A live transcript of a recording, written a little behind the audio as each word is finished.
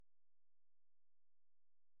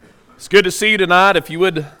It's good to see you tonight. If you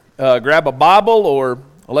would grab a Bible or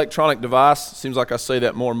electronic device, seems like I say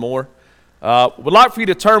that more and more. Would like for you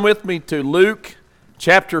to turn with me to Luke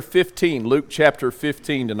chapter 15. Luke chapter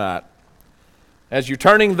 15 tonight. As you're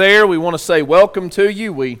turning there, we want to say welcome to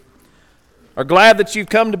you. We are glad that you've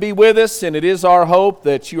come to be with us, and it is our hope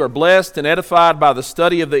that you are blessed and edified by the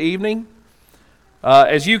study of the evening.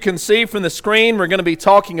 As you can see from the screen, we're going to be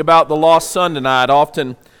talking about the lost son tonight.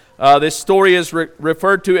 Often this story is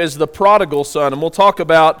referred to as the prodigal son, and we'll talk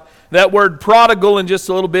about that word prodigal in just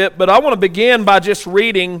a little bit, but I want to begin by just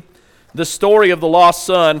reading the story of the lost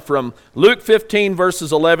son from Luke 15,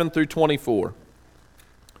 verses 11 through 24.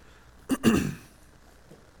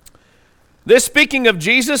 This, speaking of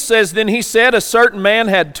Jesus, says, "Then he said, a certain man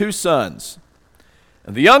had 2 sons.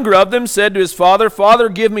 And the younger of them said to his father, 'Father,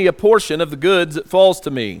 give me a portion of the goods that falls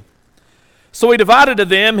to me.' So he divided to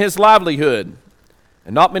them his livelihood.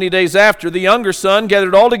 And not many days after, the younger son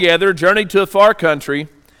gathered all together, journeyed to a far country,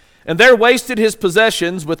 and there wasted his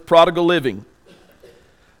possessions with prodigal living.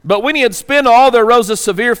 But when he had spent all, there arose a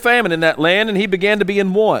severe famine in that land, and he began to be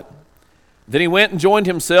in want. Then he went and joined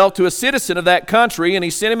himself to a citizen of that country, and he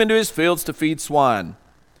sent him into his fields to feed swine.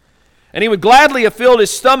 And he would gladly have filled his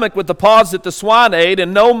stomach with the pods that the swine ate,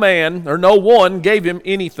 and no one gave him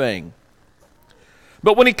anything.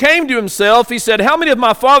 But when he came to himself, he said, 'How many of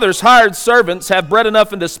my father's hired servants have bread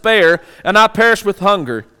enough and to spare, and I perish with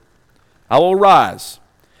hunger? I will rise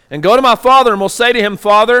and go to my father, and will say to him,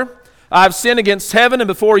 Father, I have sinned against heaven and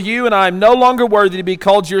before you, and I am no longer worthy to be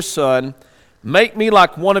called your son. Make me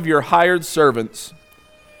like one of your hired servants.'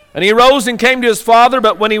 And he arose and came to his father,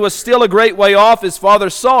 but when he was still a great way off, his father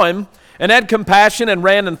saw him, and had compassion, and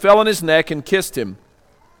ran and fell on his neck and kissed him.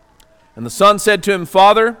 And the son said to him,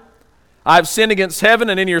 Father, I have sinned against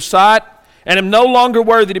heaven and in your sight, and am no longer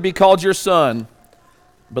worthy to be called your son.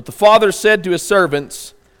 But the father said to his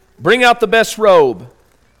servants, Bring out the best robe,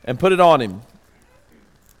 and put it on him."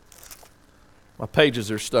 My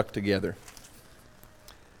pages are stuck together.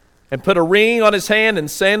 "And put a ring on his hand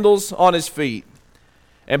and sandals on his feet.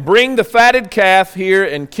 And bring the fatted calf here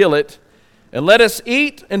and kill it. And let us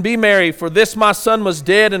eat and be merry, for this my son was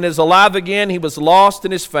dead and is alive again. He was lost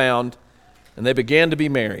and is found." And they began to be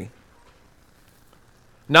merry.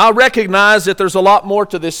 Now I recognize that there's a lot more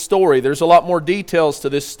to this story. There's a lot more details to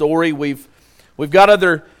this story. We've got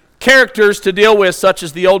other characters to deal with, such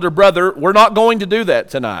as the older brother. We're not going to do that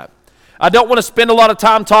tonight. I don't want to spend a lot of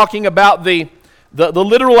time talking about the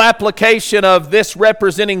literal application of this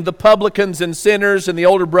representing the publicans and sinners, and the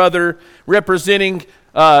older brother representing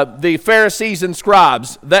the Pharisees and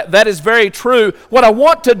scribes. That is very true. What I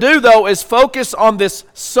want to do, though, is focus on this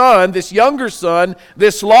son, this younger son,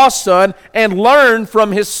 this lost son, and learn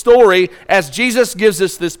from his story as Jesus gives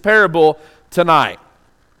us this parable tonight.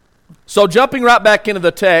 So jumping right back into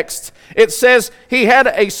the text, it says, he had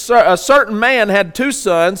a certain man had 2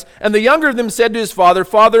 sons, and the younger of them said to his father,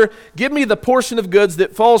 Father, give me the portion of goods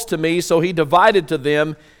that falls to me. So he divided to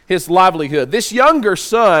them his livelihood. This younger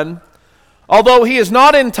son, although he is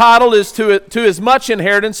not entitled to as much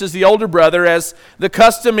inheritance as the older brother, as the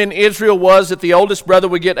custom in Israel was that the oldest brother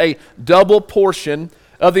would get a double portion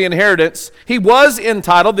of the inheritance, he was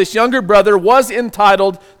entitled, this younger brother was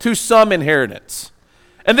entitled to some inheritance.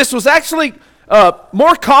 And this was actually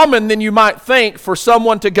more common than you might think for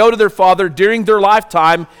someone to go to their father during their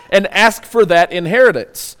lifetime and ask for that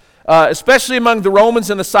inheritance. Especially among the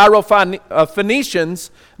Romans and the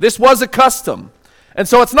Syro-Phoenicians, this was a custom. And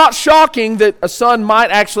so it's not shocking that a son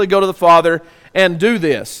might actually go to the father and do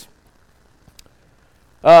this.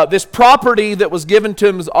 This property that was given to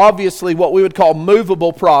him is obviously what we would call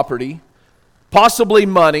movable property, possibly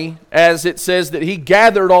money, as it says that he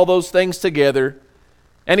gathered all those things together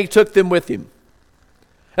and he took them with him.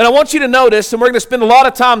 And I want you to notice, and we're going to spend a lot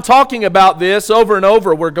of time talking about this, over and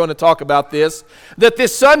over we're going to talk about this, that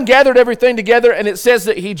this son gathered everything together, and it says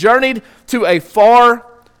that he journeyed to a far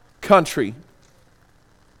country.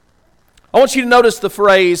 I want you to notice the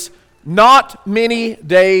phrase, not many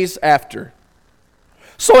days after.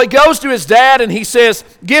 So he goes to his dad and he says,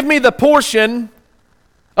 give me the portion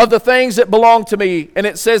of the things that belong to me. And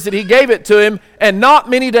it says that he gave it to him, and not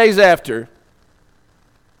many days after.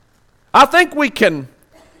 I think we can,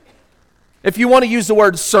 if you want to use the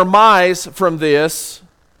word surmise from this,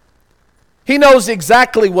 he knows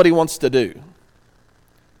exactly what he wants to do.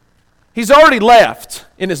 He's already left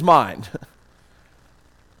in his mind.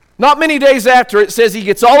 Not many days after, it says he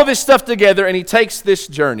gets all of his stuff together and he takes this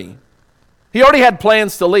journey. He already had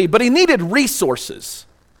plans to leave, but he needed resources.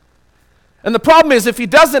 And the problem is, if he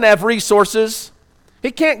doesn't have resources,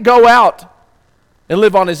 he can't go out and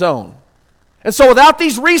live on his own. And so without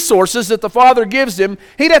these resources that the father gives him,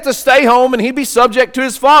 he'd have to stay home and he'd be subject to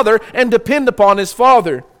his father and depend upon his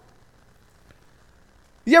father.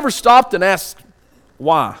 You ever stopped and asked,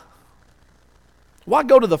 why? Why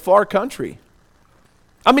go to the far country?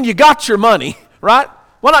 I mean, you got your money, right?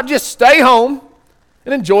 Why not just stay home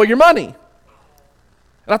and enjoy your money?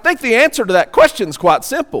 And I think the answer to that question is quite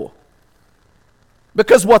simple.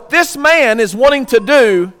 Because what this man is wanting to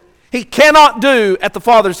do, he cannot do at the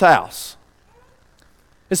father's house.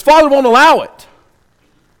 His father won't allow it.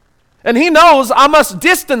 And he knows I must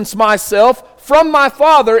distance myself from my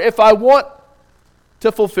father if I want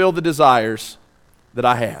to fulfill the desires that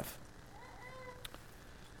I have.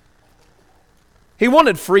 He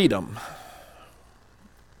wanted freedom.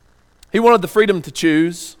 He wanted the freedom to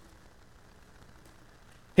choose.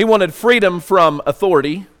 He wanted freedom from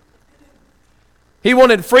authority. He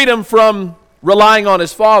wanted freedom from relying on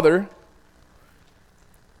his father.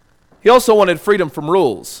 He also wanted freedom from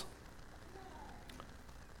rules.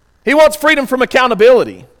 He wants freedom from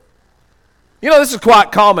accountability. You know, this is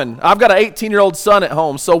quite common. I've got an 18-year-old son at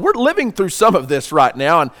home, so we're living through some of this right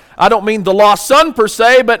now. And I don't mean the lost son per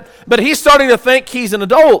se, but he's starting to think he's an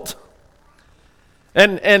adult.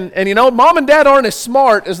 And you know, mom and dad aren't as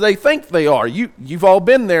smart as they think they are. You've all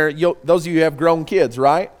been there. Those of you who have grown kids,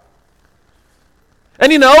 right?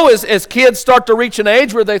 And you know, as kids start to reach an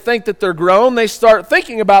age where they think that they're grown, they start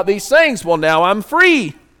thinking about these things. Well, now I'm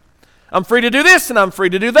free. I'm free to do this and I'm free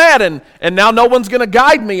to do that. And now no one's going to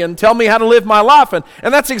guide me and tell me how to live my life. And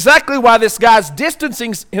that's exactly why this guy's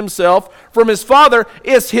distancing himself from his father.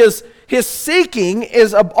 Is his seeking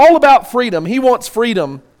is all about freedom. He wants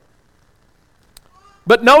freedom.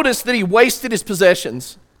 But notice that he wasted his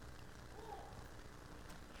possessions.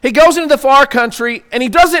 He goes into the far country and he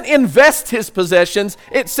doesn't invest his possessions.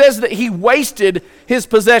 It says that he wasted his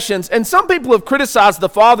possessions. And some people have criticized the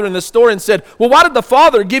father in this story and said, well, why did the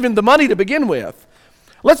father give him the money to begin with?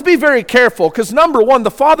 Let's be very careful, because number one, the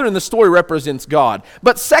father in the story represents God.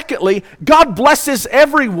 But secondly, God blesses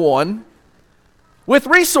everyone with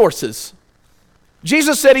resources.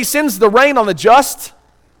 Jesus said he sends the rain on the just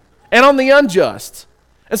and on the unjust.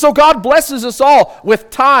 And so God blesses us all with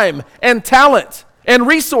time and talent and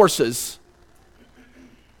resources.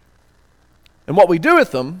 And what we do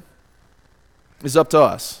with them is up to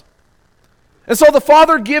us. And so the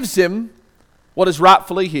father gives him what is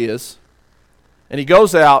rightfully his, and he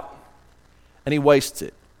goes out and he wastes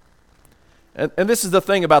it. And this is the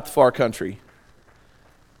thing about the far country.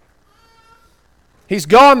 He's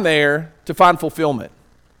gone there to find fulfillment.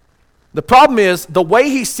 The problem is, the way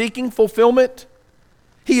he's seeking fulfillment,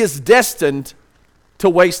 he is destined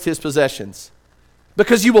to waste his possessions.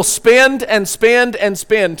 Because you will spend and spend and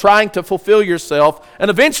spend trying to fulfill yourself, and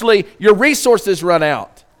eventually your resources run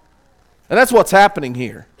out. And that's what's happening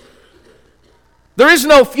here. There is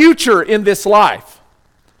no future in this life.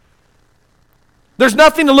 There's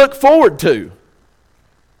nothing to look forward to.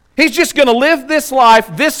 He's just going to live this life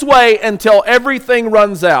this way until everything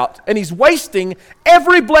runs out. And he's wasting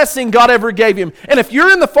every blessing God ever gave him. And if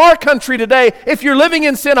you're in the far country today, if you're living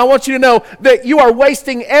in sin, I want you to know that you are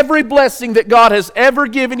wasting every blessing that God has ever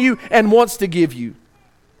given you and wants to give you.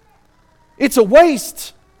 It's a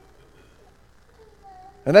waste.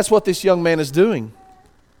 And that's what this young man is doing.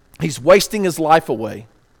 He's wasting his life away.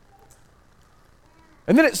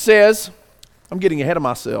 And then it says, I'm getting ahead of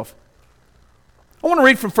myself. I want to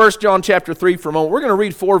read from 1 John chapter 3 for a moment. We're going to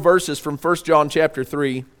read 4 verses from 1 John chapter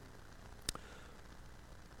 3.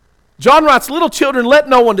 John writes, little children, let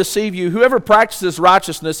no one deceive you. Whoever practices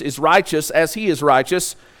righteousness is righteous as he is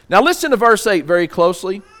righteous. Now listen to verse 8 very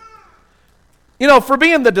closely. You know, for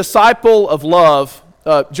being the disciple of love,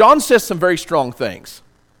 John says some very strong things.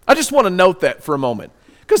 I just want to note that for a moment,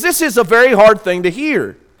 because this is a very hard thing to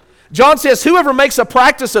hear. John says, whoever makes a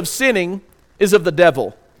practice of sinning is of the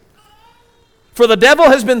devil. For the devil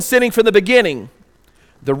has been sinning from the beginning.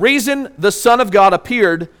 The reason the Son of God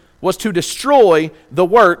appeared was to destroy the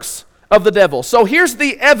works of the devil. So here's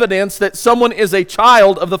the evidence that someone is a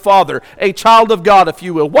child of the Father, a child of God, if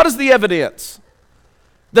you will. What is the evidence?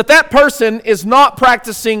 That that person is not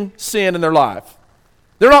practicing sin in their life.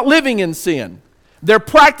 They're not living in sin. They're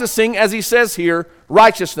practicing, as he says here,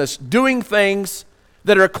 righteousness, doing things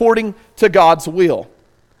that are according to God's will.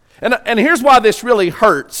 And here's why this really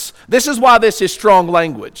hurts. This is why this is strong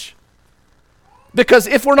language. Because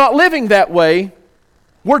if we're not living that way,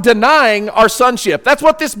 we're denying our sonship. That's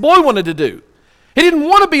what this boy wanted to do. He didn't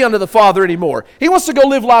want to be under the Father anymore. He wants to go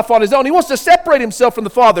live life on his own. He wants to separate himself from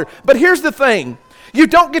the Father. But here's the thing. You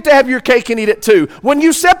don't get to have your cake and eat it too. When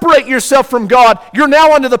you separate yourself from God, you're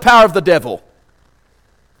now under the power of the devil.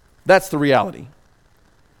 That's the reality.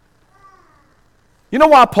 You know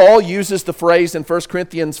why Paul uses the phrase in 1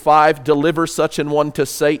 Corinthians 5, deliver such an one to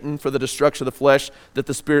Satan for the destruction of the flesh, that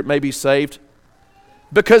the spirit may be saved?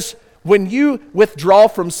 Because when you withdraw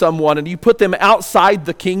from someone and you put them outside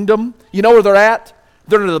the kingdom, you know where they're at?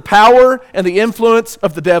 They're under the power and the influence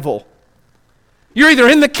of the devil. You're either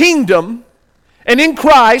in the kingdom and in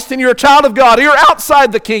Christ and you're a child of God, or you're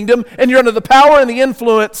outside the kingdom and you're under the power and the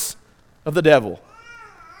influence of the devil.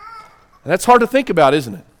 And that's hard to think about,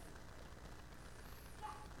 isn't it?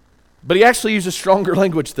 But he actually uses stronger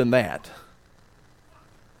language than that.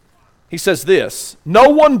 He says this, no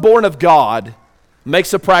one born of God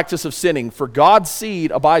makes a practice of sinning, for God's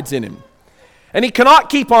seed abides in him. And he cannot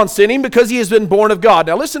keep on sinning because he has been born of God.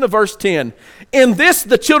 Now listen to verse 10. In this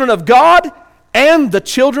the children of God and the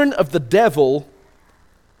children of the devil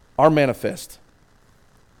are manifest.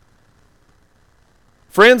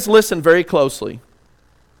 Friends, listen very closely.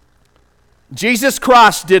 Jesus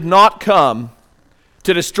Christ did not come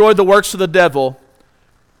to destroy the works of the devil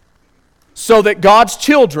so that God's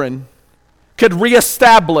children could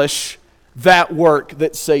reestablish that work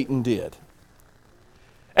that Satan did.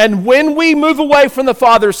 And when we move away from the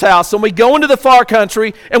Father's house and we go into the far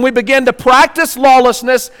country and we begin to practice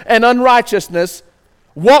lawlessness and unrighteousness,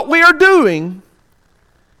 what we are doing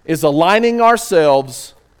is aligning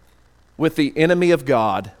ourselves with the enemy of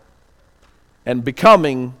God and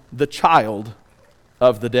becoming the child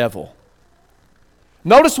of the devil.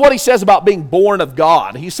 Notice what he says about being born of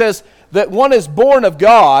God. He says that one is born of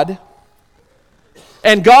God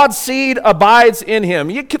and God's seed abides in him.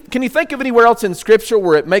 Can you think of anywhere else in Scripture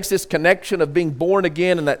where it makes this connection of being born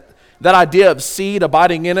again and that idea of seed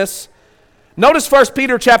abiding in us? Notice 1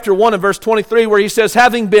 Peter chapter 1 and verse 23 where he says,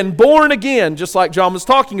 having been born again, just like John was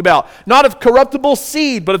talking about, not of corruptible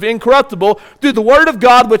seed, but of incorruptible, through the word of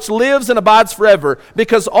God which lives and abides forever.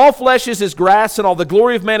 Because all flesh is as grass, and all the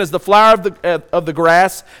glory of man is the flower of the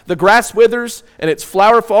grass. The grass withers, and its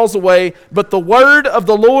flower falls away, but the word of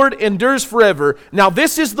the Lord endures forever. Now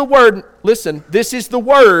this is the word, listen, this is the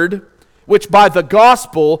word which by the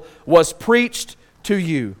gospel was preached to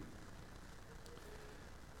you.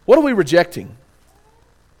 What are we rejecting?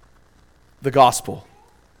 The gospel.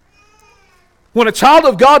 When a child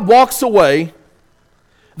of God walks away,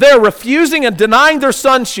 they're refusing and denying their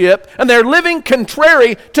sonship, and they're living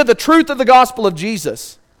contrary to the truth of the gospel of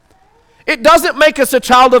Jesus. It doesn't make us a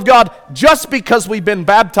child of God just because we've been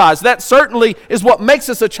baptized. That certainly is what makes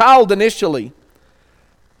us a child initially.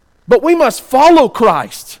 But we must follow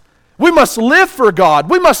Christ. We must live for God.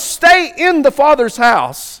 We must stay in the Father's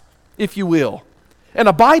house, if you will, and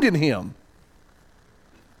abide in Him.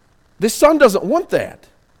 This son doesn't want that.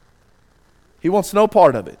 He wants no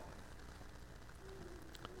part of it.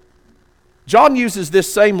 John uses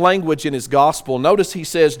this same language in his gospel. Notice he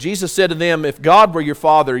says, Jesus said to them, if God were your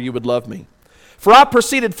father, you would love me. For I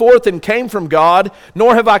proceeded forth and came from God,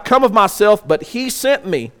 nor have I come of myself, but He sent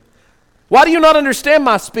me. Why do you not understand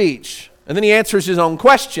my speech? And then he answers his own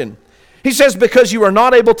question. He says, because you are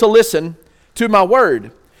not able to listen to my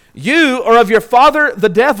word. You are of your father, the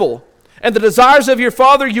devil, and the desires of your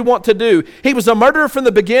father you want to do. He was a murderer from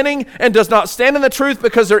the beginning and does not stand in the truth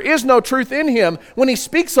because there is no truth in him. When he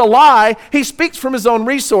speaks a lie, he speaks from his own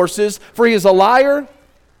resources, for he is a liar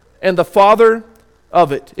and the father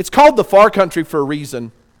of it. It's called the far country for a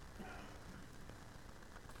reason.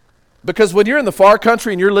 Because when you're in the far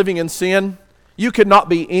country and you're living in sin, you could not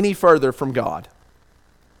be any further from God,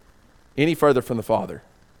 any further from the Father.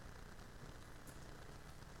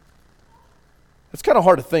 It's kind of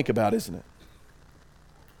hard to think about, isn't it?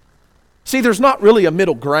 See, there's not really a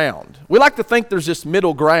middle ground. We like to think there's this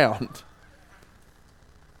middle ground.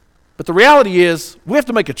 But the reality is, we have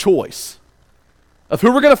to make a choice of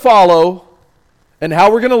who we're going to follow and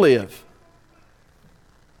how we're going to live.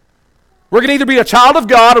 We're going to either be a child of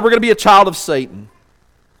God or we're going to be a child of Satan.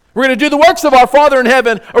 We're going to do the works of our Father in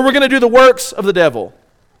heaven or we're going to do the works of the devil.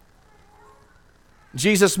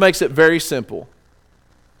 Jesus makes it very simple.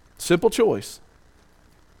 Simple choice.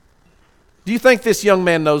 Do you think this young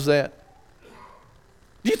man knows that?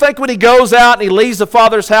 Do you think when he goes out and he leaves the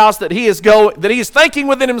Father's house that he is thinking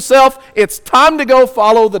within himself, it's time to go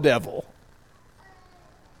follow the devil?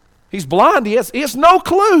 He's blind. He has no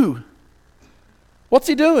clue. What's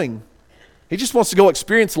he doing? He just wants to go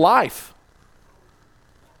experience life.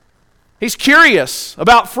 He's curious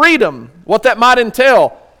about freedom, what that might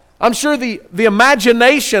entail. I'm sure the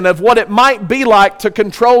imagination of what it might be like to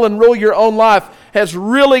control and rule your own life has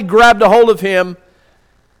really grabbed a hold of him,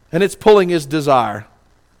 and it's pulling his desire.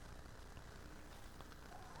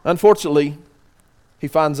 Unfortunately, he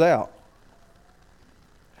finds out.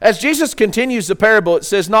 As Jesus continues the parable, it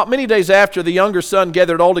says, "Not many days after, the younger son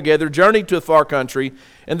gathered all together, journeyed to a far country,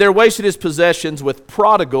 and there wasted his possessions with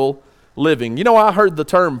prodigal living." You know, I heard the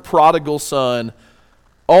term prodigal son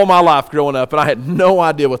all my life growing up, and I had no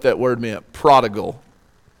idea what that word meant, prodigal.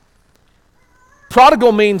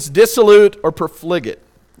 Prodigal means dissolute or profligate.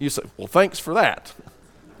 You say, well, thanks for that.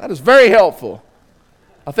 That is very helpful.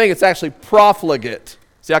 I think it's actually profligate.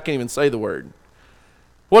 See, I can't even say the word.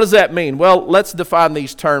 What does that mean? Well, let's define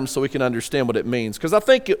these terms so we can understand what it means, because I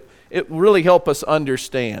think it really help us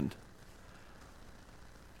understand.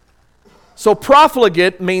 So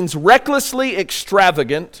profligate means recklessly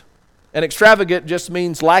extravagant, and extravagant just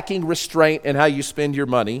means lacking restraint in how you spend your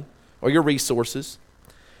money or your resources.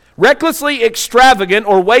 Recklessly extravagant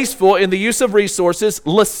or wasteful in the use of resources,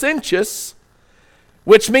 licentious,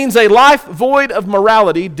 which means a life void of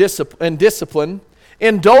morality and discipline,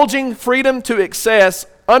 indulging freedom to excess,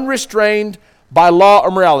 unrestrained by law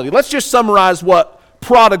or morality. Let's just summarize what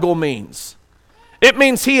prodigal means. It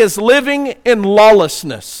means he is living in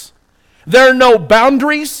lawlessness. There are no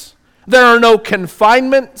boundaries. There are no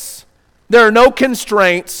confinements. There are no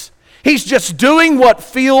constraints. He's just doing what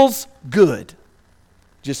feels good.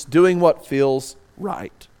 Just doing what feels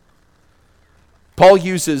right. Paul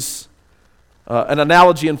uses an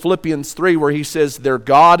analogy in Philippians 3 where he says their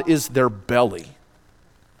God is their belly.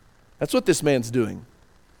 That's what this man's doing.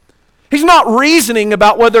 He's not reasoning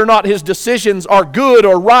about whether or not his decisions are good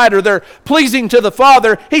or right or they're pleasing to the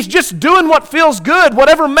Father. He's just doing what feels good,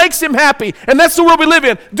 whatever makes him happy. And that's the world we live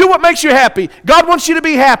in. Do what makes you happy. God wants you to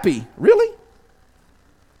be happy. Really?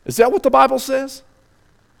 Is that what the Bible says?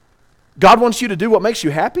 God wants you to do what makes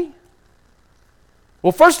you happy?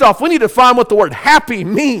 Well, first off, we need to find what the word happy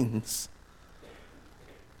means.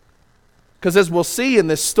 Because as we'll see in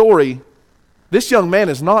this story, this young man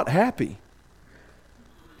is not happy.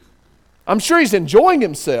 I'm sure he's enjoying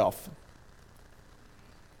himself.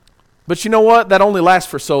 But you know what? That only lasts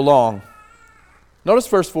for so long. Notice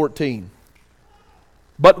verse 14.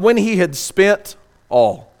 But when he had spent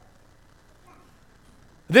all.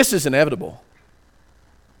 This is inevitable.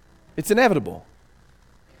 It's inevitable.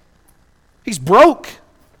 He's broke.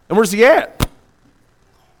 And where's he at?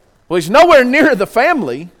 Well, he's nowhere near the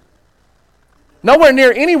family. Nowhere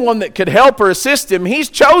near anyone that could help or assist him. He's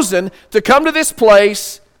chosen to come to this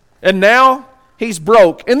place, and now he's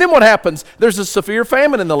broke. And then what happens? There's a severe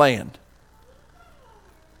famine in the land.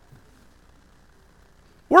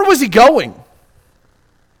 Where was he going?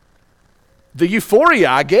 The euphoria,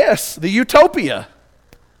 I guess. The utopia.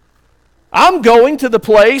 I'm going to the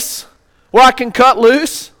place where I can cut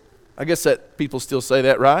loose. I guess that people still say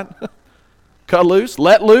that, right? Cut loose,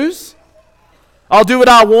 let loose. I'll do what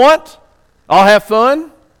I want. I'll have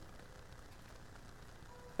fun.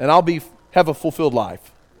 And I'll have a fulfilled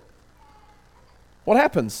life. What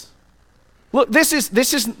happens? Look, this is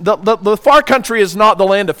the far country is not the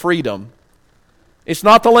land of freedom. It's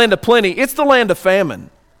not the land of plenty. It's the land of famine.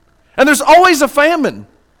 And there's always a famine.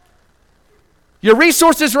 Your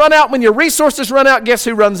resources run out. When your resources run out, guess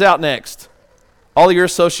who runs out next? All of your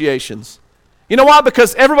associations. You know why?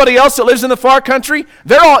 Because everybody else that lives in the far country,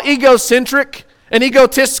 they're all egocentric and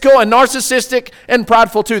egotistical and narcissistic and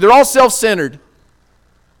prideful too. They're all self-centered.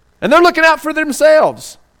 And they're looking out for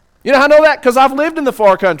themselves. You know how I know that? Because I've lived in the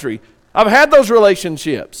far country. I've had those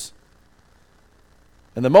relationships.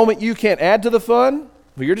 And the moment you can't add to the fun,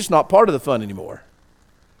 well, you're just not part of the fun anymore.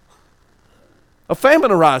 A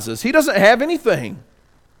famine arises. He doesn't have anything.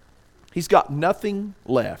 He's got nothing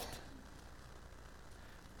left.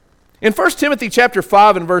 In 1 Timothy chapter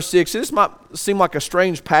 5 and verse 6, this might seem like a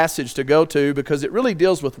strange passage to go to because it really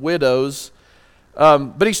deals with widows.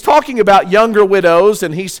 But he's talking about younger widows,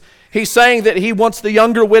 and he's saying that he wants the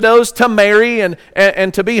younger widows to marry and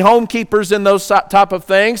to be homekeepers and those type of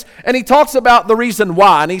things. And he talks about the reason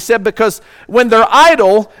why. And he said because when they're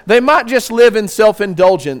idle, they might just live in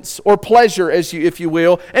self-indulgence or pleasure, if you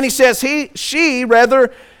will. And he says she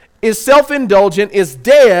is self-indulgent, is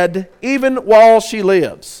dead even while she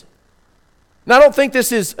lives. Now, I don't think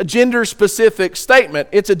this is a gender-specific statement.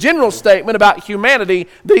 It's a general statement about humanity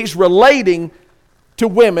that he's relating to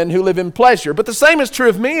women who live in pleasure. But the same is true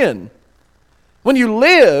of men. When you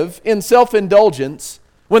live in self-indulgence,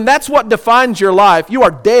 when that's what defines your life, you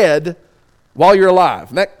are dead while you're alive.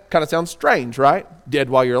 And that kind of sounds strange, right?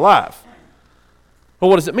 Dead while you're alive.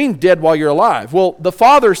 Well, what does it mean, dead while you're alive? Well, the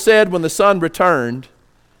Father said when the Son returned,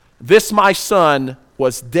 "This my Son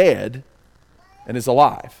was dead and is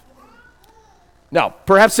alive." Now,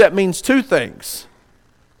 perhaps that means two things.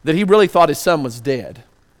 That he really thought his son was dead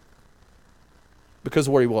because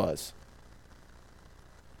of where he was.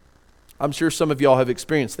 I'm sure some of y'all have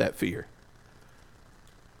experienced that fear.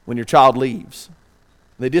 when your child leaves.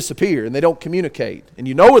 They disappear and they don't communicate. And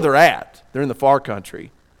you know where they're at. They're in the far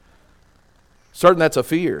country. Certain that's a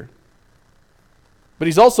fear. But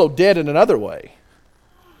he's also dead in another way.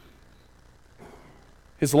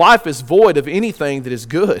 His life is void of anything that is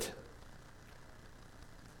good.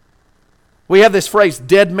 We have this phrase,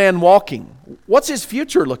 dead man walking. What's his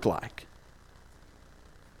future look like?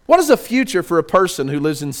 What is a future for a person who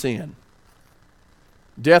lives in sin?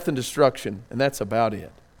 Death and destruction, and that's about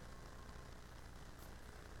it.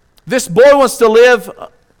 This boy wants to live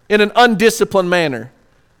in an undisciplined manner.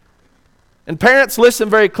 And parents, listen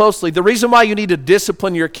very closely. The reason why you need to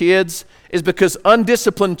discipline your kids is because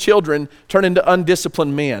undisciplined children turn into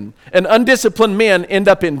undisciplined men. And undisciplined men end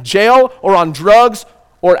up in jail or on drugs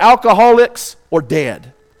or alcoholics or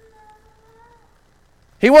dead.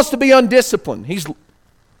 He wants to be undisciplined.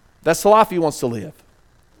 That's the life he wants to live.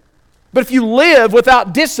 But if you live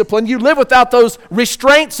without discipline, you live without those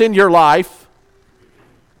restraints in your life,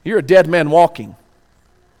 you're a dead man walking.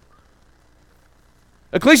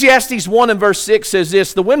 Ecclesiastes 1 and verse 6 says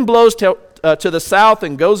this, the wind blows to the south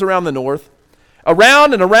and goes around the north.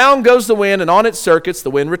 Around and around goes the wind, and on its circuits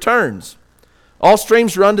the wind returns. All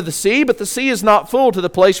streams run to the sea, but the sea is not full to the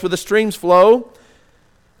place where the streams flow.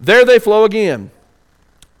 There they flow again.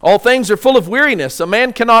 All things are full of weariness. A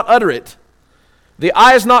man cannot utter it. The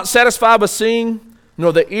eye is not satisfied with seeing,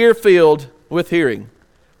 nor the ear filled with hearing.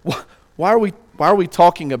 Why are we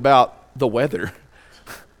talking about the weather?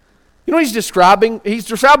 You know what he's describing? He's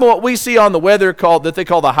describing what we see on the weather that they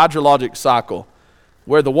call the hydrologic cycle,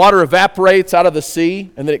 where the water evaporates out of the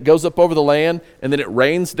sea, and then it goes up over the land, and then it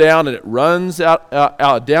rains down, and it runs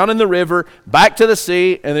out down in the river, back to the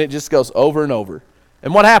sea, and then it just goes over and over.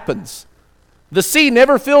 And what happens? The sea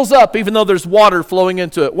never fills up, even though there's water flowing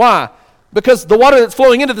into it. Why? Because the water that's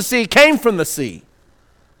flowing into the sea came from the sea.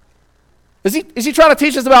 Is he trying to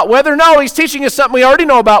teach us about weather? No, he's teaching us something we already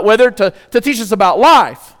know about weather to teach us about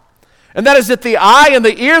life. And that is that the eye and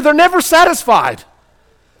the ear, they're never satisfied.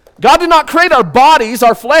 God did not create our bodies,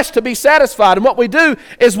 our flesh, to be satisfied. And what we do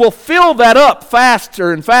is we'll fill that up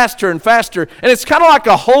faster and faster and faster. And it's kind of like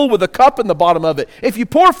a hole with a cup in the bottom of it. If you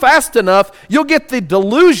pour fast enough, you'll get the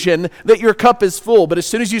delusion that your cup is full. But as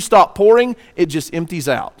soon as you stop pouring, it just empties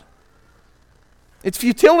out. It's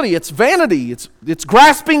futility. It's vanity. It's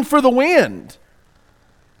grasping for the wind.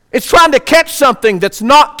 It's trying to catch something that's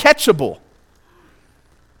not catchable.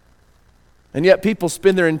 And yet people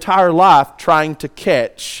spend their entire life trying to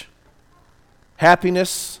catch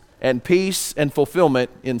happiness and peace and fulfillment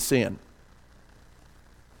in sin.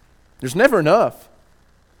 There's never enough.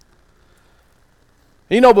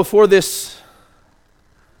 You know, before this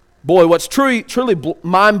boy, what's truly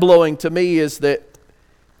mind-blowing to me is that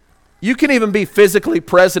you can even be physically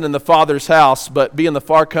present in the Father's house, but be in the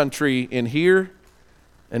far country in here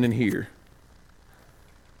and in here.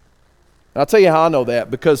 I'll tell you how I know that,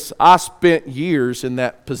 because I spent years in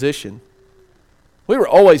that position. We were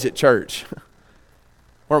always at church,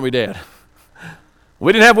 weren't we, Dad?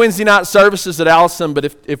 We didn't have Wednesday night services at Allison,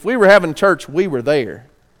 but if we were having church, we were there.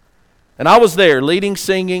 And I was there leading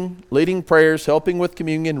singing, leading prayers, helping with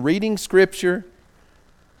communion, reading scripture.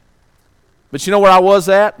 But you know where I was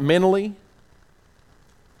at mentally,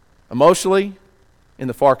 emotionally? In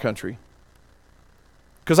the far country.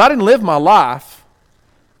 Because I didn't live my life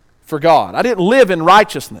for God. I didn't live in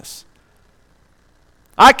righteousness.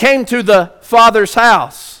 I came to the Father's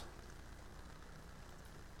house.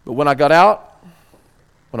 But when I got out,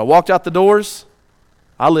 when I walked out the doors,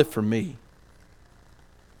 I lived for me.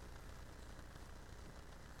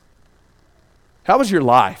 How was your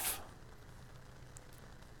life?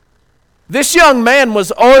 This young man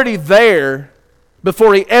was already there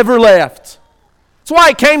before he ever left. That's why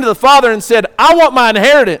he came to the Father and said, I want my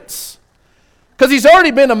inheritance. Because he's already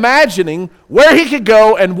been imagining where he could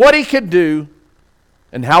go and what he could do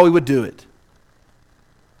and how he would do it.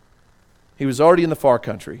 He was already in the far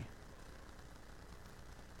country.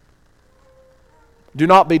 Do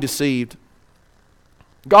not be deceived.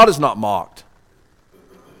 God is not mocked.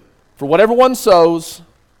 For whatever one sows,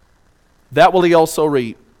 that will he also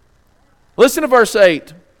reap. Listen to verse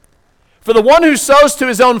 8. For the one who sows to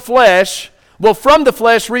his own flesh will from the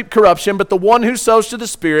flesh reap corruption, but the one who sows to the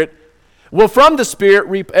Spirit will from the Spirit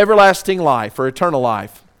reap everlasting life, or eternal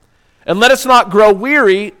life. And let us not grow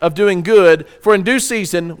weary of doing good, for in due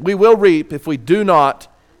season we will reap if we do not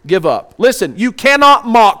give up. Listen, you cannot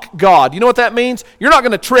mock God. You know what that means? You're not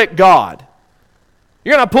going to trick God.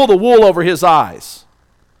 You're going to pull the wool over his eyes.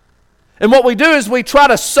 And what we do is we try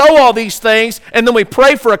to sow all these things, and then we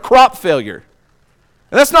pray for a crop failure.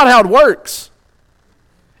 And that's not how it works.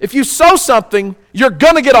 If you sow something, you're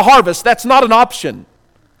going to get a harvest. That's not an option.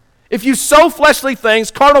 If you sow fleshly things,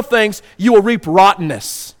 carnal things, you will reap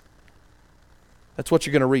rottenness. That's what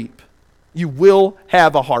you're going to reap. You will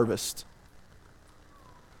have a harvest.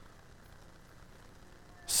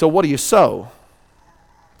 So what do you sow?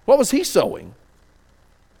 What was he sowing?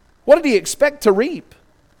 What did he expect to reap?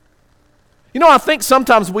 You know, I think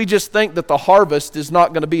sometimes we just think that the harvest is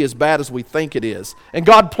not going to be as bad as we think it is. And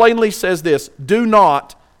God plainly says this, do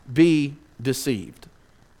not be deceived.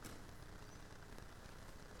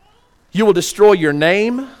 You will destroy your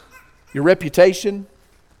name, your reputation,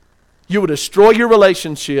 you will destroy your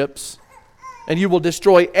relationships, and you will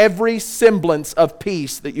destroy every semblance of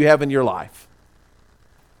peace that you have in your life.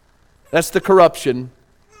 That's the corruption,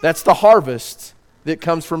 that's the harvest that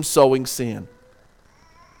comes from sowing sin.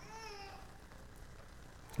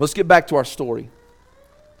 Let's get back to our story.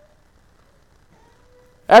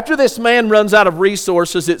 After this man runs out of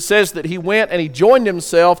resources, it says that he went and he joined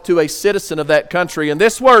himself to a citizen of that country. And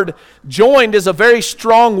this word, joined, is a very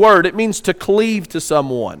strong word. It means to cleave to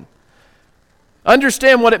someone.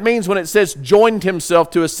 Understand what it means when it says joined himself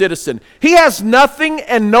to a citizen. He has nothing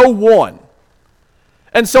and no one.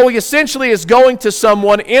 And so he essentially is going to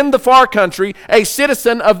someone in the far country, a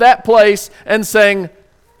citizen of that place, and saying,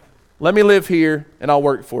 let me live here and I'll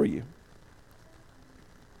work for you.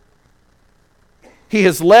 He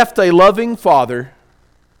has left a loving father,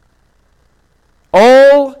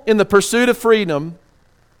 all in the pursuit of freedom,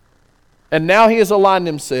 and now he has aligned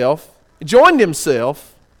himself, joined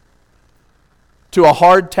himself to a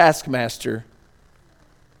hard taskmaster.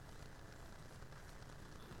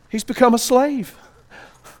 He's become a slave.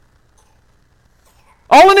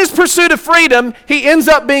 All in his pursuit of freedom, he ends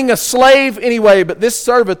up being a slave anyway, but this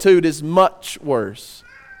servitude is much worse.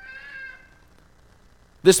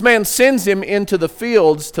 This man sends him into the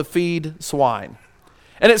fields to feed swine.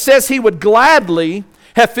 And it says he would gladly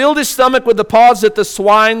have filled his stomach with the pods that the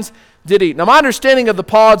swines did eat. Now my understanding of the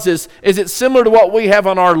pods is it's similar to what we have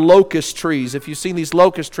on our locust trees. If you've seen these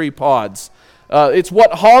locust tree pods. It's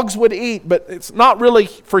what hogs would eat, but it's not really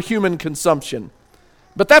for human consumption.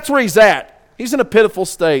 But that's where he's at. He's in a pitiful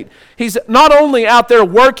state. He's not only out there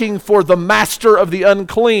working for the master of the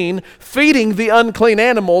unclean, feeding the unclean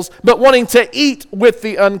animals, but wanting to eat with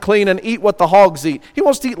the unclean and eat what the hogs eat. He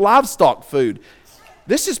wants to eat livestock food.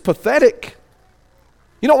 This is pathetic.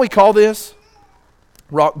 You know what we call this?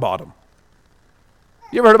 Rock bottom.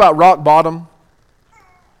 You ever heard about rock bottom?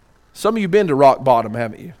 Some of you have been to rock bottom,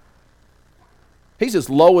 haven't you? He's as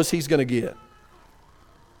low as he's going to get.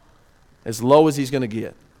 As low as he's going to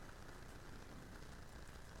get.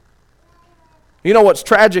 You know what's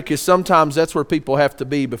tragic is sometimes that's where people have to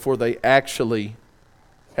be before they actually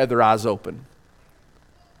have their eyes open.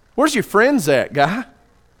 Where's your friends at, guy?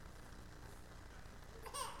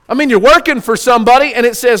 I mean, you're working for somebody and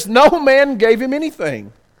it says no man gave him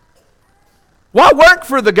anything. Why work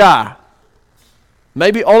for the guy?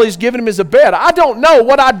 Maybe all he's given him is a bed. I don't know.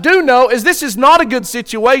 What I do know is this is not a good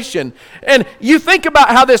situation. And you think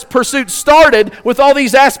about how this pursuit started with all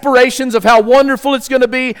these aspirations of how wonderful it's going to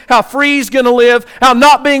be, how free he's going to live, how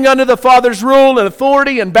not being under the Father's rule and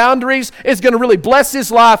authority and boundaries is going to really bless his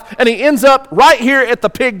life. And he ends up right here at the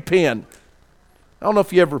pig pen. I don't know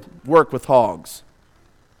if you ever work with hogs.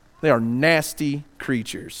 They are nasty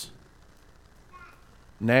creatures.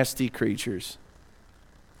 Nasty creatures.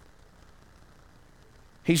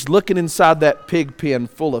 He's looking inside that pig pen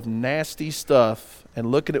full of nasty stuff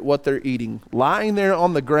and looking at what they're eating, lying there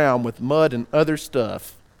on the ground with mud and other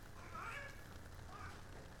stuff.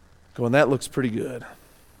 Going, that looks pretty good.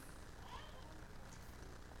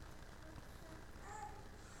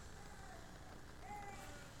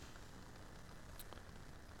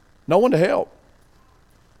 No one to help.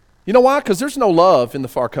 You know why? Because there's no love in the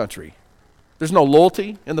far country. There's no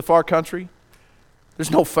loyalty in the far country.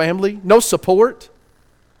 There's no family, no support.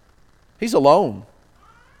 He's alone.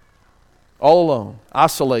 All alone,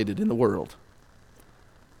 isolated in the world.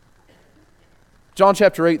 John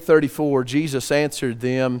chapter 8:34, Jesus answered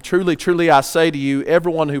them, "Truly, truly, I say to you,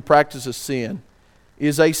 everyone who practices sin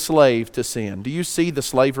is a slave to sin." Do you see the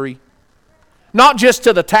slavery? Not just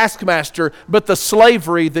to the taskmaster, but the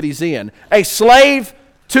slavery that he's in. A slave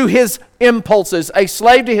to his impulses, a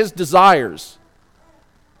slave to his desires.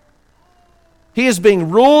 He is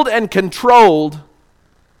being ruled and controlled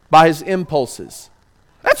by his impulses.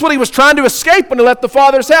 That's what he was trying to escape when he left the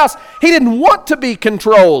Father's house. He didn't want to be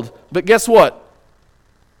controlled. But guess what?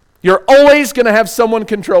 You're always going to have someone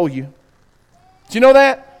control you. Do you know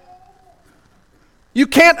that? You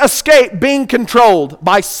can't escape being controlled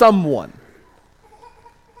by someone.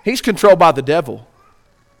 He's controlled by the devil.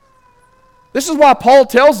 This is why Paul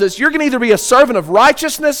tells us you're going to either be a servant of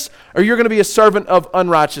righteousness or you're going to be a servant of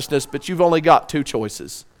unrighteousness, but you've only got two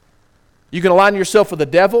choices. You can align yourself with the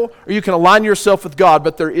devil or you can align yourself with God,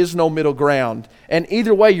 but there is no middle ground. And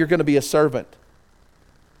either way, you're going to be a servant.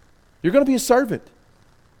 You're going to be a servant.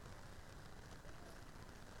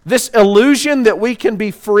 This illusion that we can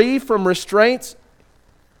be free from restraints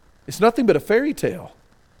is nothing but a fairy tale.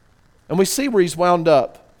 And we see where he's wound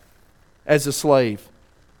up as a slave.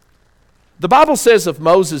 The Bible says of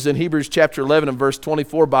Moses in Hebrews chapter 11 and verse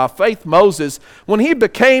 24, by faith Moses, when he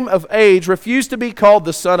became of age, refused to be called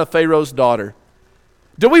the son of Pharaoh's daughter.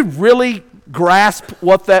 Do we really grasp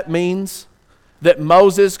what that means? That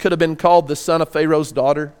Moses could have been called the son of Pharaoh's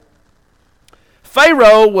daughter?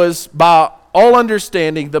 Pharaoh was, by all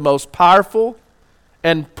understanding, the most powerful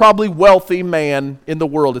and probably wealthy man in the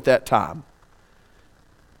world at that time.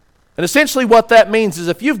 And essentially what that means is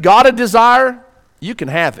if you've got a desire, you can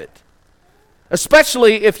have it.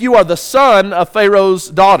 Especially if you are the son of Pharaoh's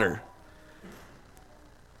daughter.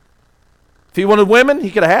 If he wanted women, he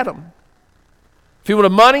could have had them. If he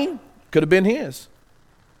wanted money, could have been his.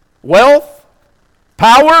 Wealth,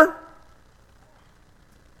 power,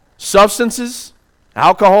 substances,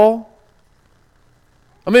 alcohol.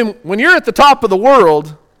 I mean, when you're at the top of the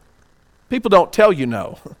world, people don't tell you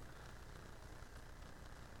no.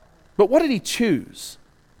 But what did he choose?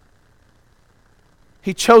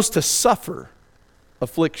 He chose to suffer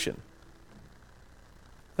affliction.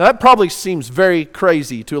 Now, that probably seems very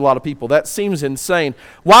crazy to a lot of people. That seems insane.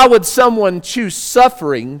 Why would someone choose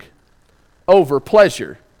suffering over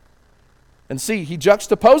pleasure? And see, he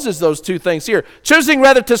juxtaposes those two things here. Choosing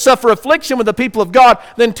rather to suffer affliction with the people of God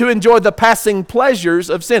than to enjoy the passing pleasures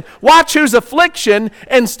of sin. Why choose affliction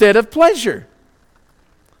instead of pleasure?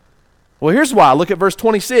 Well, here's why. Look at verse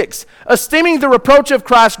 26. Esteeming the reproach of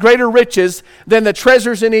Christ greater riches than the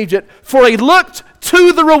treasures in Egypt, for he looked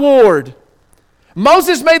to the reward.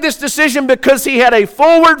 Moses made this decision because he had a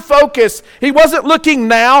forward focus. He wasn't looking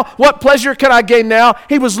now, what pleasure can I gain now?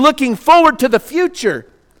 He was looking forward to the future.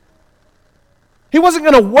 He wasn't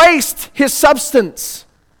going to waste his substance.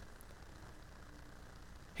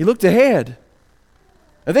 He looked ahead.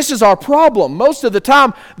 And this is our problem. Most of the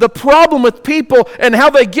time, the problem with people and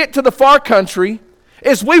how they get to the far country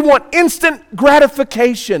is we want instant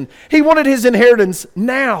gratification. He wanted his inheritance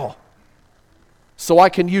now, so I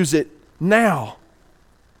can use it now.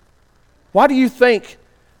 Why do you think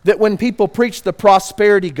that when people preach the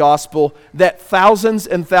prosperity gospel, that thousands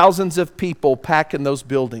and thousands of people pack in those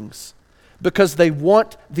buildings? Because they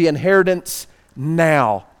want the inheritance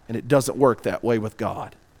now, and it doesn't work that way with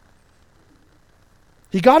God.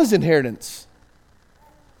 He got his inheritance.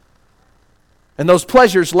 And those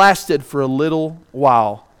pleasures lasted for a little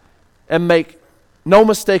while. And make no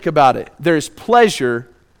mistake about it, there is pleasure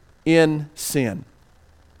in sin.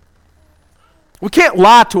 We can't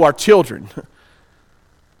lie to our children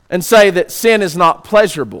and say that sin is not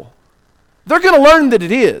pleasurable. They're going to learn that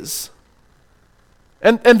it is.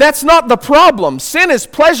 And that's not the problem. Sin is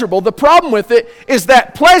pleasurable. The problem with it is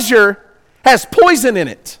that pleasure has poison in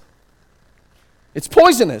it. It's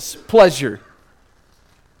poisonous pleasure.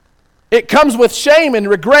 It comes with shame and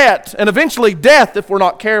regret and eventually death if we're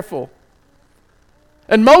not careful.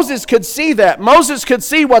 And Moses could see that. Moses could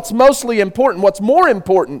see what's mostly important. What's more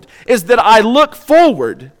important is that I look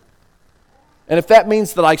forward. And if that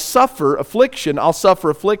means that I suffer affliction, I'll suffer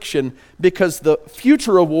affliction because the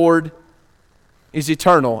future reward is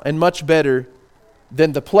eternal and much better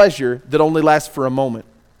than the pleasure that only lasts for a moment.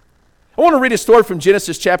 I want to read a story from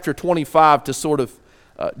Genesis chapter 25 to sort of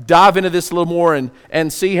dive into this a little more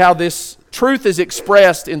and see how this truth is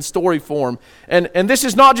expressed in story form. And this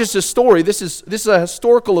is not just a story, this is a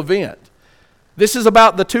historical event. This is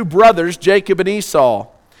about the two brothers, Jacob and Esau.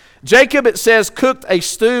 Jacob, it says, cooked a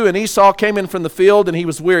stew, and Esau came in from the field, and he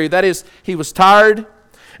was weary. That is, he was tired.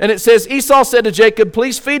 And it says, Esau said to Jacob,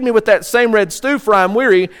 please feed me with that same red stew, for I am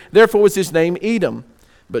weary. Therefore was his name Edom.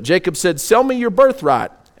 But Jacob said, sell me your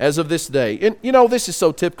birthright as of this day. And you know, this is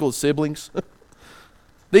so typical of siblings.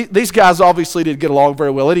 These guys obviously didn't get along very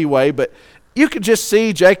well anyway, but you could just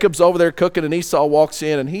see Jacob's over there cooking, and Esau walks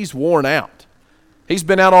in, and he's worn out. He's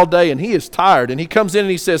been out all day, and he is tired. And he comes in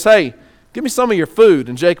and he says, hey, give me some of your food.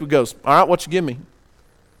 And Jacob goes, all right, what you give me?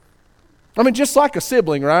 I mean, just like a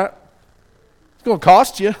sibling, right? It's going to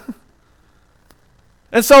cost you.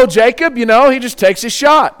 And so Jacob, you know, he just takes his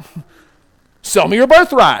shot. Sell me your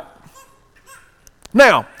birthright.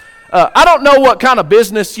 Now, I don't know what kind of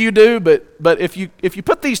business you do, but if you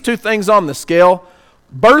put these two things on the scale,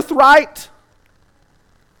 birthright,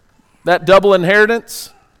 that double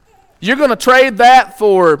inheritance, you're going to trade that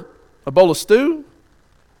for a bowl of stew?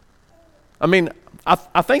 I mean,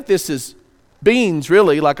 I think this is beans,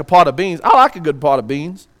 really, like a pot of beans. I like a good pot of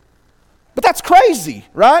beans. But that's crazy,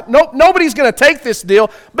 right? Nobody's going to take this deal.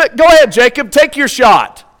 But go ahead, Jacob, take your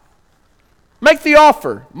shot. Make the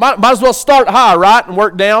offer. Might as well start high, right, and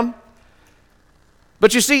work down.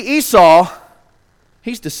 But you see, Esau,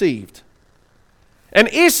 he's deceived.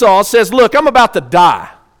 And Esau says, look, I'm about to die.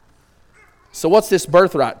 So what's this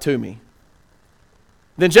birthright to me?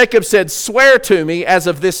 Then Jacob said, swear to me as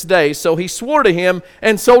of this day. So he swore to him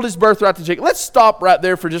and sold his birthright to Jacob. Let's stop right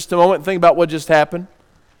there for just a moment and think about what just happened.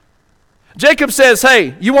 Jacob says,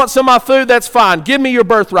 hey, you want some of my food? That's fine. Give me your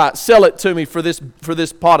birthright. Sell it to me for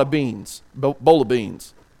this pot of beans, bowl of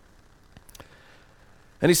beans.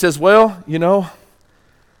 And he says, well,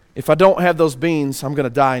 if I don't have those beans, I'm going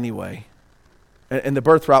to die anyway. And the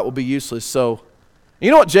birthright will be useless. So,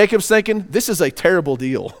 you know what Jacob's thinking? This is a terrible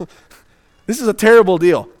deal. This is a terrible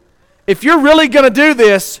deal. If you're really going to do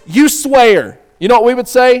this, you swear. You know what we would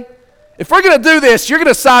say? If we're going to do this, you're going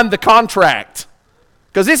to sign the contract.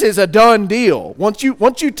 Because this is a done deal. Once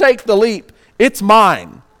you take the leap, it's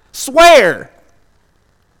mine. Swear.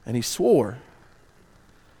 And he swore.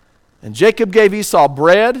 And Jacob gave Esau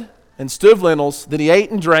bread and stew of lentils. Then he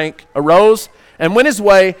ate and drank, arose, and went his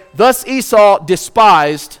way. Thus Esau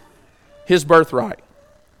despised his birthright.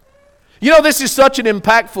 This is such an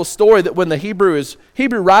impactful story that when the Hebrew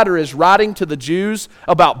writer is writing to the Jews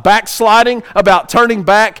about backsliding, about turning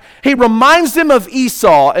back, he reminds them of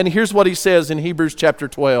Esau. And here's what he says in Hebrews chapter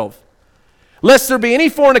 12. Lest there be any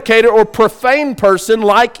fornicator or profane person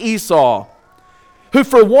like Esau, who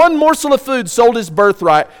for one morsel of food sold his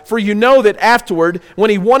birthright. For you know that afterward,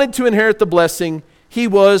 when he wanted to inherit the blessing, he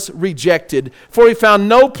was rejected. For he found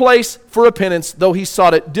no place for repentance, though he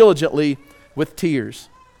sought it diligently with tears.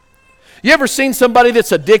 You ever seen somebody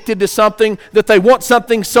that's addicted to something, that they want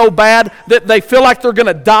something so bad that they feel like they're going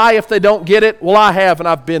to die if they don't get it? Well, I have, and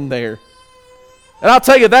I've been there. And I'll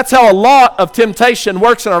tell you, that's how a lot of temptation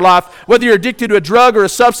works in our life. Whether you're addicted to a drug or a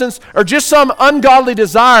substance or just some ungodly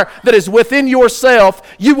desire that is within yourself,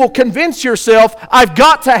 you will convince yourself, I've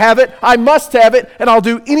got to have it, I must have it, and I'll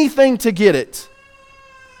do anything to get it.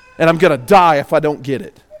 And I'm going to die if I don't get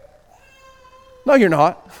it. No, you're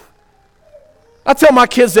not. I tell my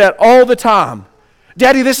kids that all the time.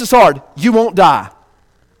 Daddy, this is hard. You won't die.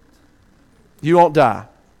 You won't die.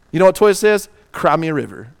 You know what Toya says? Cry me a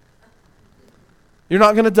river. You're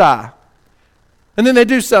not going to die. And then they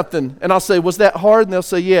do something, and I'll say, was that hard? And they'll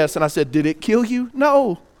say, yes. And I said, did it kill you?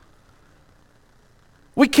 No.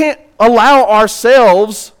 We can't allow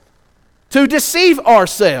ourselves to deceive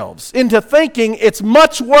ourselves into thinking it's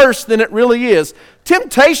much worse than it really is.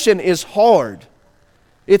 Temptation is hard.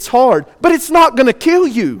 It's hard, but it's not going to kill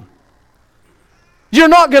you. You're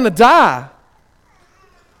not going to die.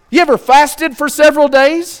 You ever fasted for several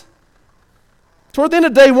days? Toward the end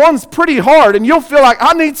of day one's pretty hard, and you'll feel like,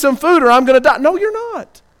 I need some food or I'm going to die. No, you're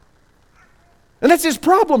not. And that's his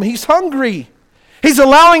problem. He's hungry. He's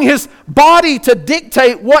allowing his body to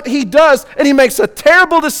dictate what he does, and he makes a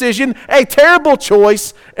terrible decision, a terrible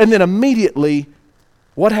choice, and then immediately,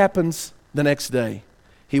 what happens the next day?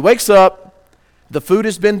 He wakes up. The food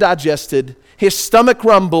has been digested. His stomach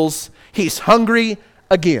rumbles. He's hungry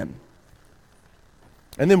again.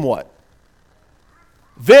 And then what?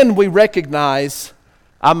 Then we recognize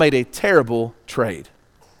I made a terrible trade.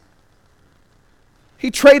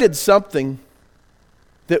 He traded something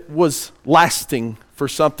that was lasting for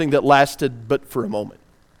something that lasted but for a moment.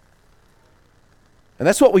 And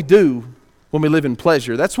that's what we do when we live in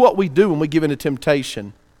pleasure. That's what we do when we give in to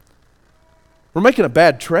temptation. We're making a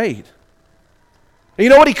bad trade. And you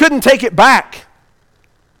know what? He couldn't take it back.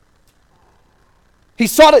 He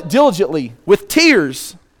sought it diligently with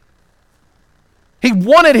tears. He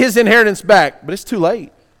wanted his inheritance back, but it's too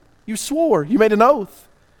late. You swore. You made an oath.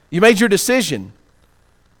 You made your decision.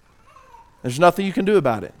 There's nothing you can do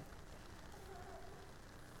about it.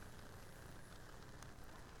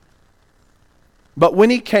 But when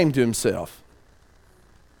he came to himself,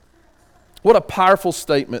 what a powerful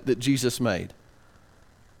statement that Jesus made.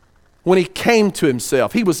 When he came to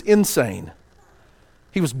himself, he was insane.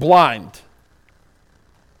 He was blind.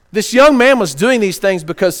 This young man was doing these things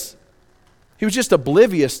because he was just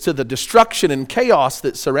oblivious to the destruction and chaos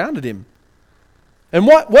that surrounded him. And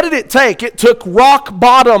what did it take? It took rock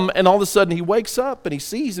bottom, and all of a sudden he wakes up and he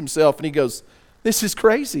sees himself and he goes, this is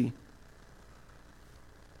crazy.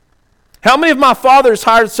 How many of my father's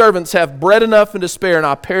hired servants have bread enough and to spare, and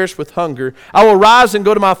I perish with hunger? I will rise and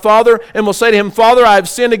go to my father and will say to him, Father, I have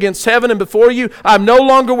sinned against heaven and before you. I am no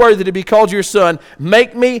longer worthy to be called your son.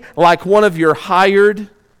 Make me like one of your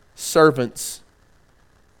hired servants.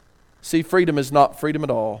 See, freedom is not freedom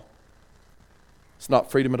at all. It's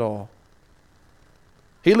not freedom at all.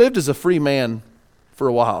 He lived as a free man for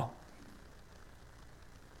a while.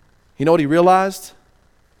 You know what he realized?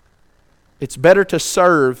 It's better to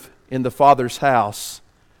serve in the Father's house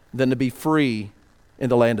than to be free in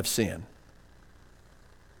the land of sin.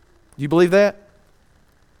 Do you believe that?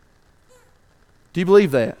 Do you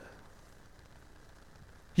believe that?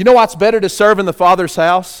 You know why it's better to serve in the Father's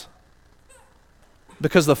house?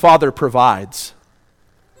 Because the Father provides.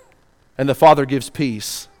 And the Father gives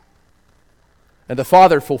peace. And the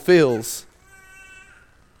Father fulfills.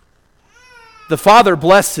 The Father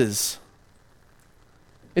blesses.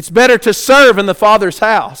 It's better to serve in the Father's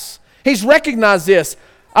house. He's recognized this.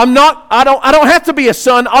 I don't have to be a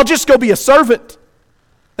son. I'll just go be a servant.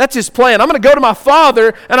 That's his plan. I'm going to go to my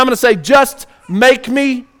Father and I'm going to say, just make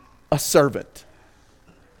me a servant.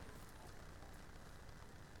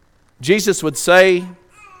 Jesus would say,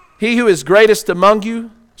 he who is greatest among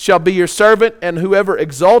you shall be your servant, and whoever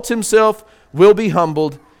exalts himself will be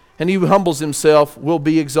humbled, and he who humbles himself will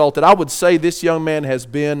be exalted. I would say this young man has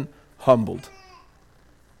been humbled.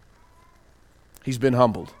 He's been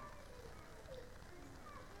humbled.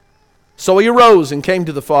 So he arose and came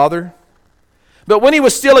to the Father. But when he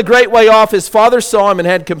was still a great way off, his father saw him and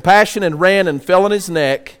had compassion and ran and fell on his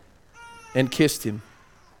neck and kissed him.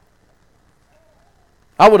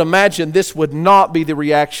 I would imagine this would not be the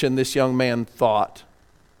reaction this young man thought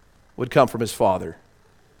would come from his father.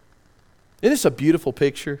 Isn't this a beautiful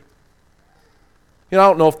picture? You know, I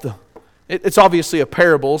don't know if it's obviously a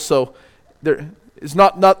parable, so there is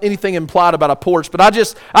not anything implied about a porch, but I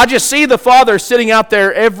just see the father sitting out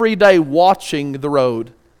there every day watching the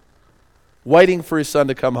road, waiting for his son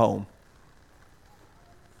to come home.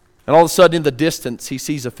 And all of a sudden in the distance he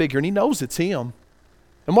sees a figure and he knows it's him.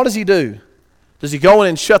 And what does he do? Does he go in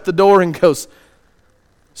and shut the door and goes,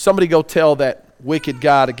 somebody go tell that wicked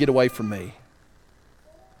guy to get away from me?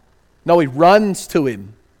 No, he runs to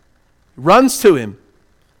him. He runs to him.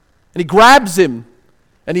 And he grabs him.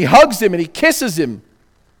 And he hugs him and he kisses him.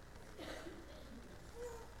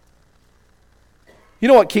 You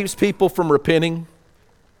know what keeps people from repenting?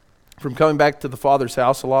 From coming back to the Father's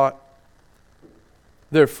house a lot?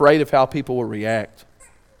 They're afraid of how people will react.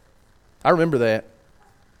 I remember that.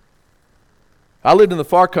 I lived in the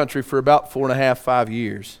far country for about 4.5, 5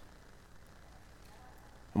 years.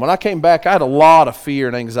 And when I came back, I had a lot of fear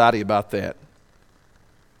and anxiety about that.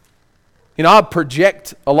 You know, I'd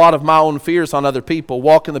project a lot of my own fears on other people,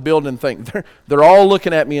 walk in the building and think, they're all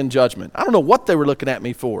looking at me in judgment. I don't know what they were looking at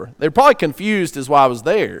me for. They were probably confused as why I was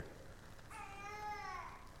there.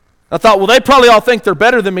 I thought, well, they probably all think they're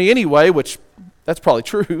better than me anyway, which that's probably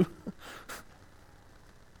true.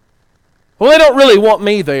 Well, they don't really want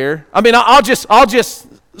me there. I mean, I'll just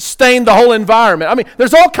stain the whole environment. I mean,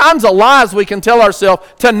 there's all kinds of lies we can tell ourselves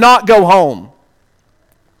to not go home.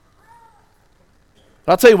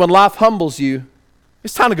 But I'll tell you, when life humbles you,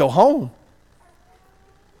 it's time to go home.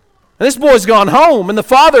 And this boy's gone home, and the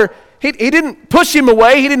father, he didn't push him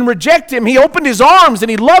away, he didn't reject him, he opened his arms and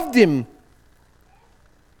he loved him.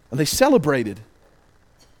 And they celebrated.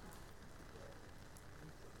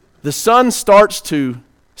 The son starts to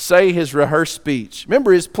say his rehearsed speech.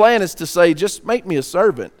 Remember, his plan is to say, just make me a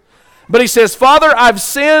servant. But he says, Father, I've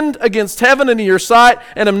sinned against heaven and in your sight,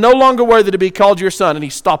 and am no longer worthy to be called your son. And he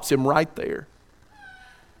stops him right there.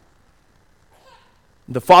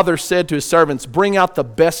 The father said to his servants, bring out the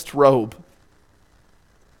best robe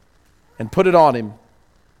and put it on him,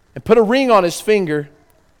 and put a ring on his finger,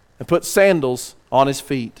 and put sandals on his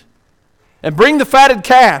feet. And bring the fatted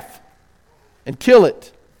calf and kill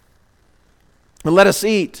it. And let us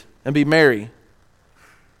eat and be merry.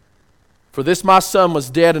 For this my son was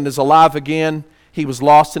dead and is alive again. He was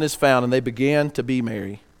lost and is found. And they began to be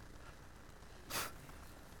merry.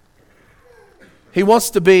 He wants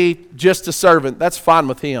to be just a servant. That's fine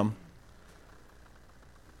with him.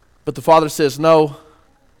 But the father says, no,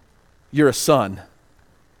 you're a son.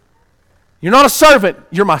 You're not a servant.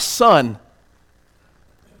 You're my son.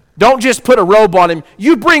 Don't just put a robe on him.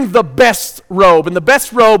 You bring the best robe. And the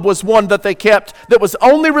best robe was one that they kept that was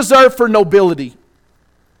only reserved for nobility.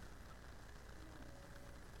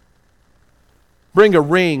 Bring a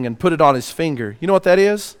ring and put it on his finger. You know what that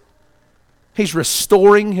is? He's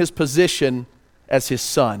restoring his position as his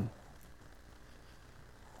son.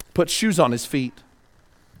 Put shoes on his feet.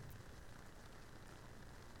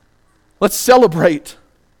 Let's celebrate.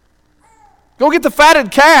 Go get the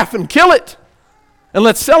fatted calf and kill it. And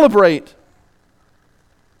let's celebrate.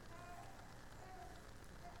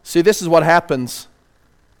 See, this is what happens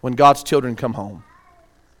when God's children come home.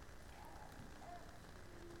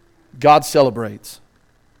 God celebrates.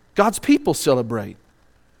 God's people celebrate.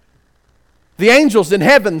 The angels in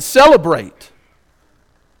heaven celebrate.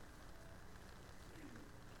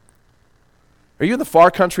 Are you in the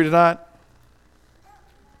far country tonight?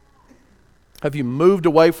 Have you moved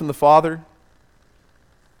away from the Father?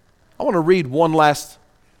 I want to read one last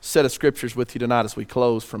set of scriptures with you tonight as we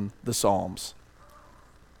close from the Psalms.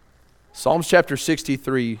 Psalms chapter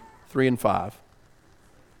 63, 3 and 5.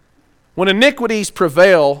 When iniquities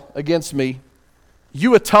prevail against me,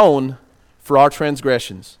 you atone for our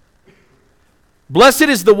transgressions. Blessed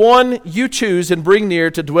is the one you choose and bring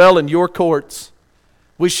near to dwell in your courts.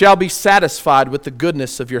 We shall be satisfied with the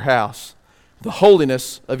goodness of your house, the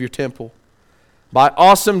holiness of your temple. By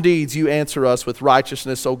awesome deeds you answer us with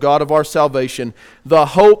righteousness, O God of our salvation, the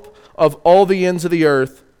hope of all the ends of the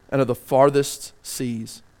earth and of the farthest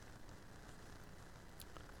seas.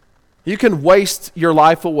 You can waste your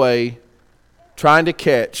life away trying to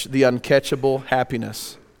catch the uncatchable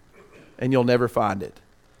happiness, and you'll never find it.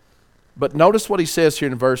 But notice what he says here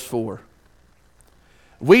in verse 4.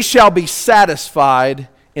 We shall be satisfied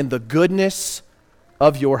in the goodness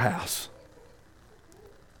of your house.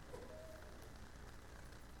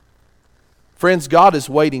 Friends, God is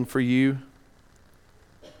waiting for you.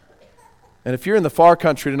 And if you're in the far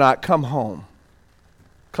country tonight, come home.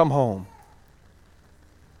 Come home.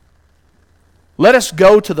 Let us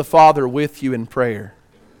go to the Father with you in prayer.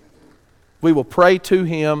 We will pray to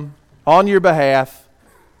Him on your behalf.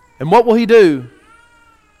 And what will He do?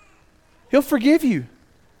 He'll forgive you.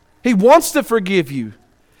 He wants to forgive you.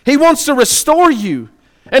 He wants to restore you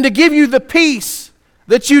and to give you the peace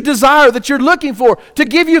that you desire, that you're looking for, to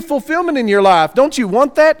give you fulfillment in your life. Don't you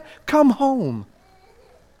want that? Come home.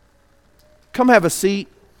 Come have a seat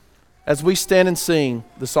as we stand and sing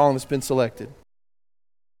the song that's been selected.